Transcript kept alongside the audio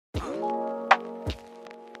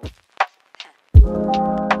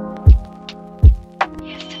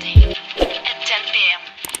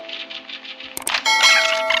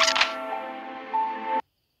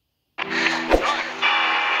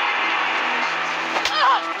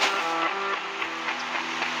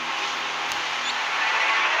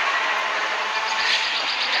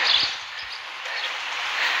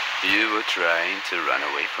trying to run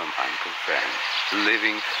away from Uncle Frank,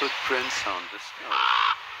 leaving footprints on the snow.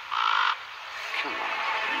 Come on,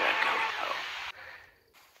 we're going home.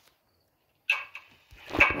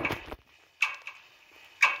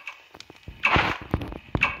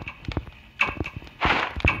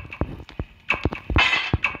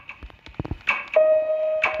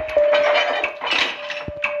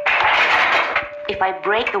 If I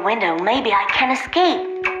break the window, maybe I can escape.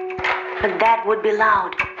 But that would be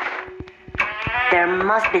loud. There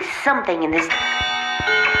must be something in this.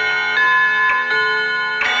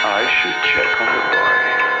 I should check on the boy.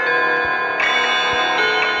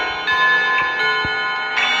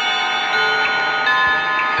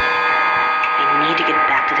 I need to get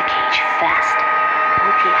back to the cage fast. I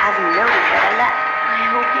hope he hasn't noticed that I left.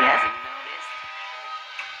 I hope he hasn't noticed.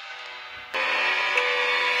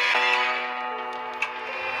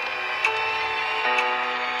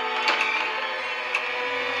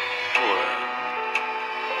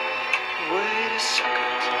 Wait a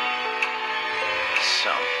second.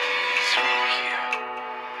 Something's wrong here.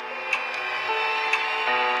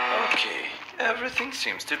 Okay, everything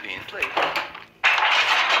seems to be in place.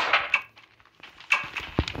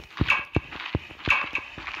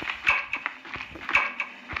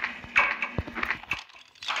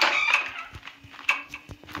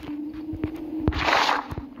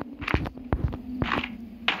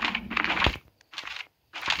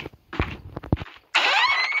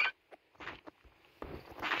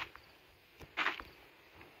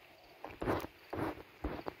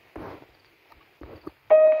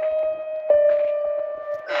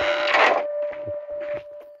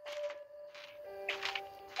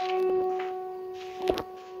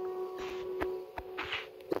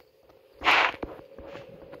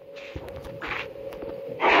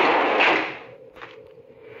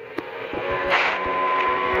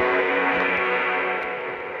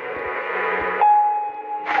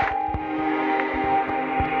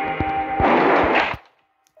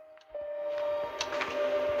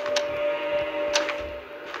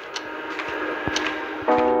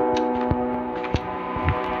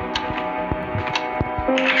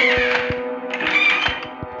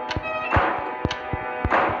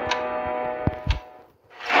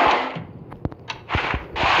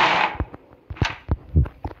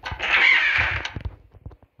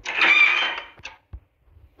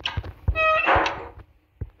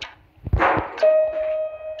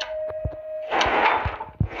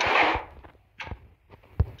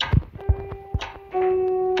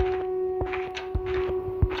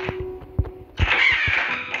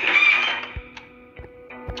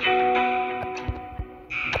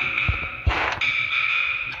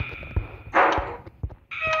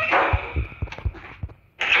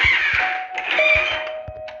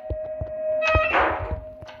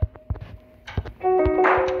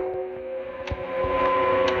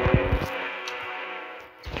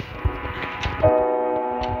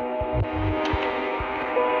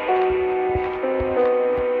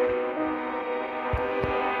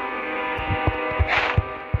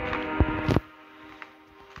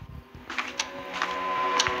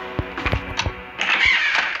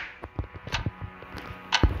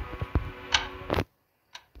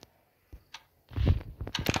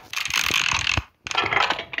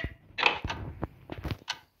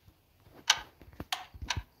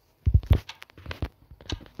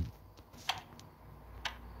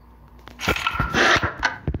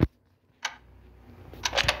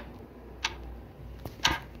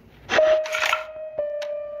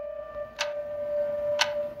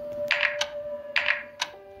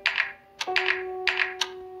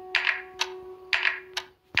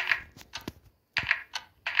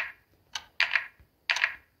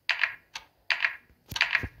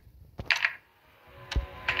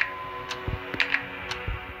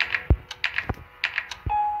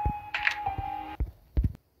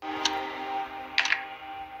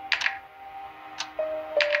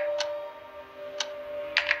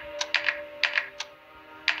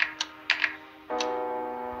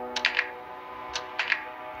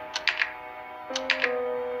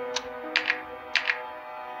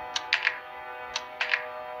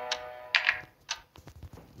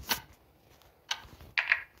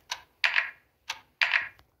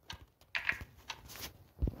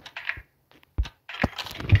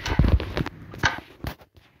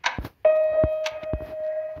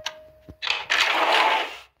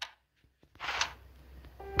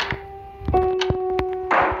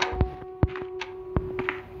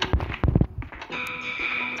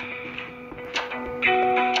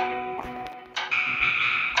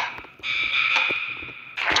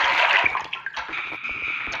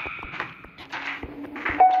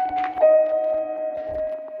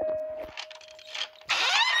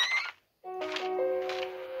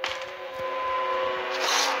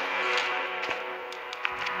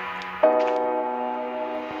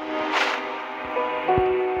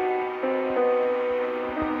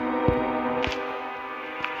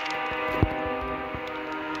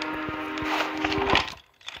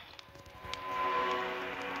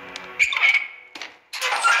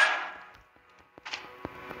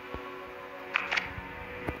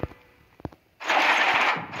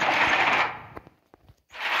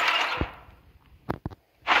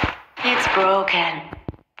 broken.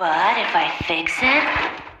 But if I fix it,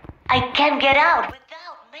 I can get out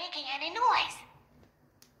without making any noise.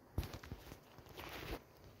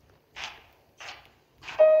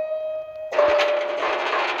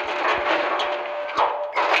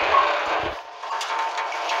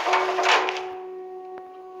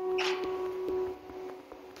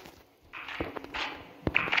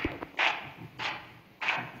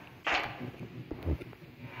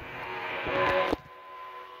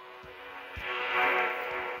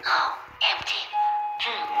 Oh, empty.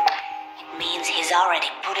 It means he's already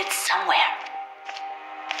put it somewhere.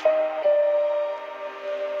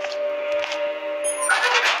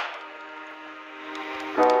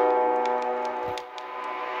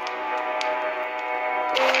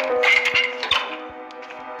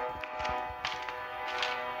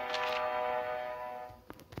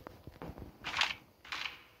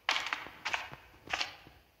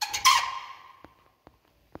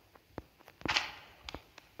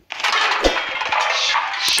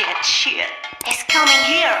 Shit. It's coming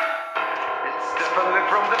here. It's definitely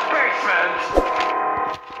from the basement.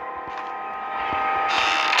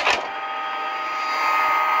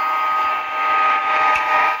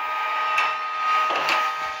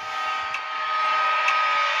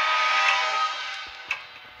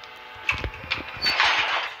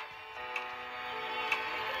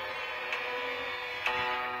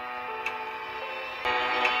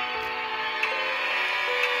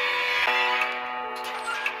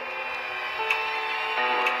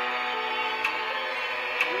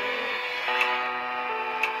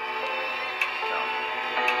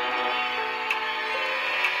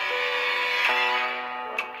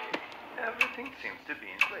 Everything seems to be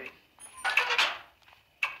in place.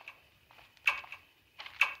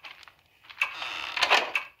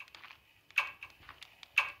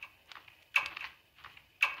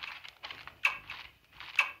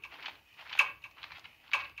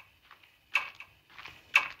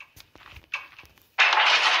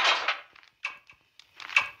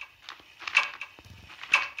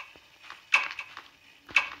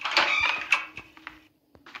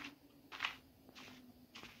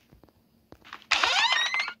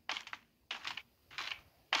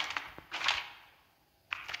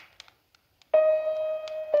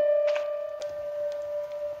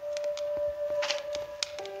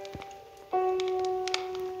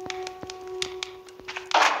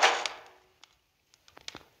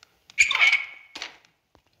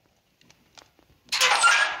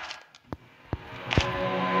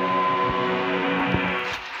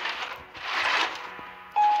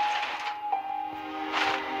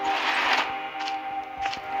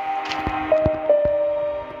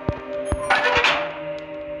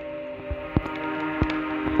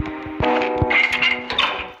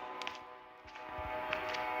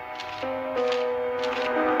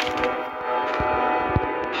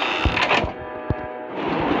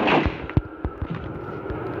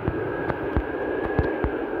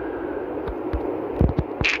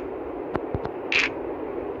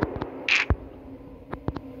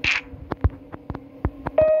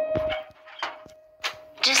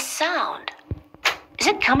 Sound. Is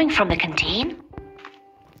it coming from the canteen?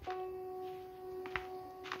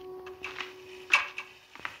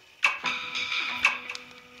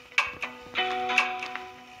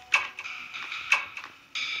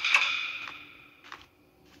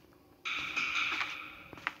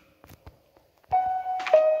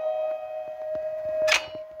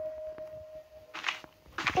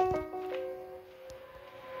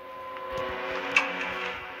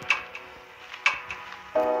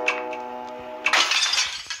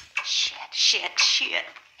 Shit.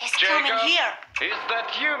 It's Jacob, coming here. Is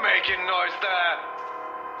that you making noise there?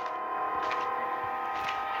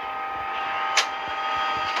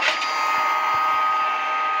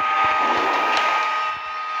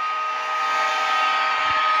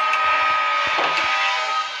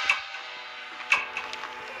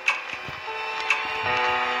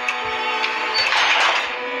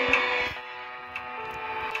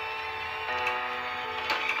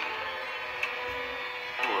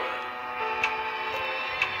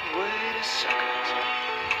 Wait a second.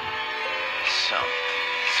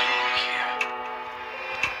 Something's wrong here.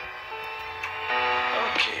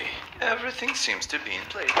 Okay, everything seems to be in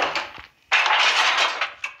place.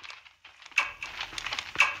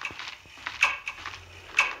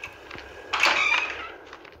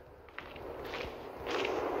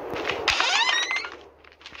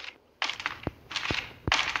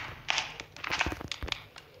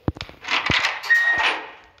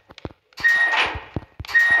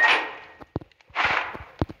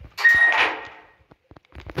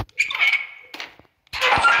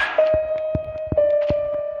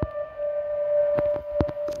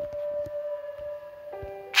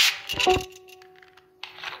 Oh,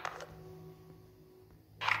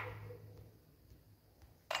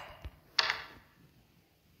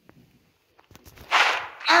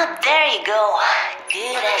 there you go.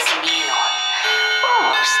 Good as new.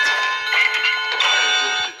 Almost.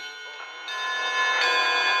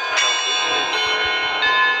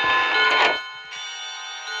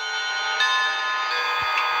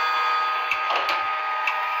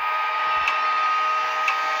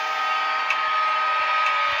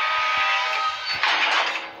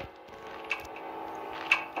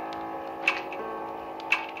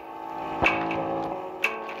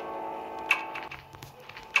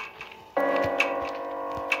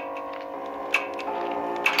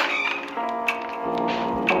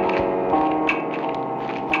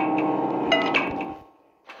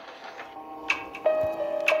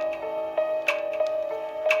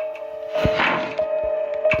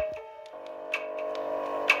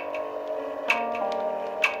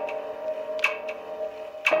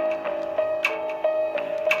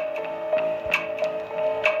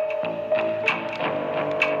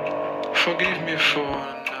 Forgive me for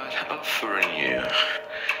not offering you,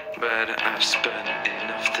 but I've spent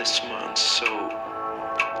enough this month, so I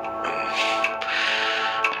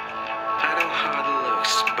know how it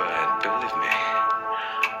looks, but believe me,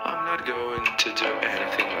 I'm not going to do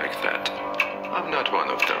anything like that. I'm not one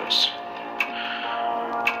of those.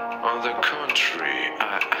 On the contrary,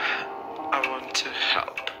 I want to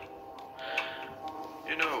help.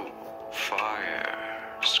 You know,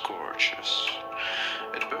 fire scorches.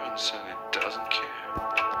 It burns and it doesn't care.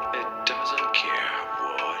 It doesn't care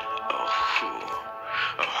what or who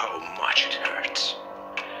or how much it hurts.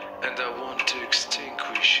 And I want to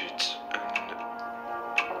extinguish it,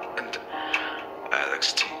 and I'll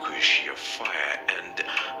extinguish your fire. And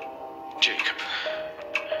Jacob,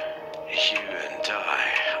 you and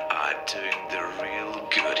I are doing the real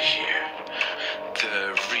good here.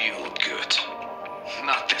 The real good.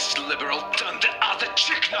 Not this liberal done the other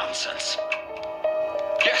chick nonsense.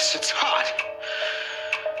 Yes, it's hard.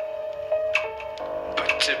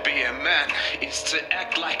 But to be a man is to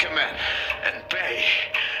act like a man and pay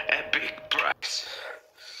a big price.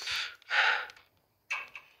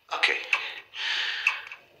 Okay.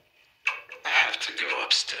 I have to go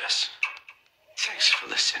upstairs. Thanks for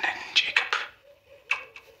listening, Jacob.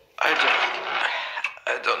 I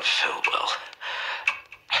don't feel well.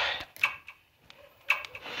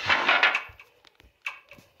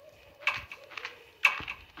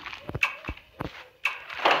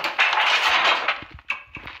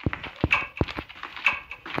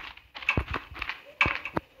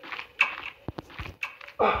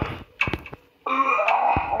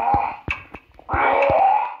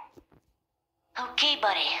 Okay,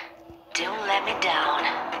 buddy. Don't let me down.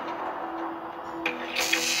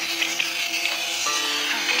 Does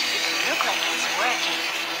it look like it's working?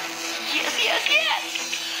 Yes, yes, yes!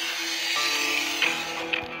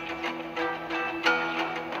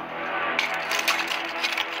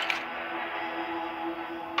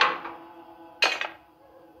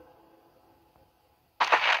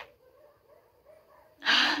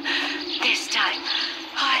 This time,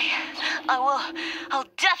 I'll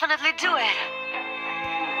definitely do it.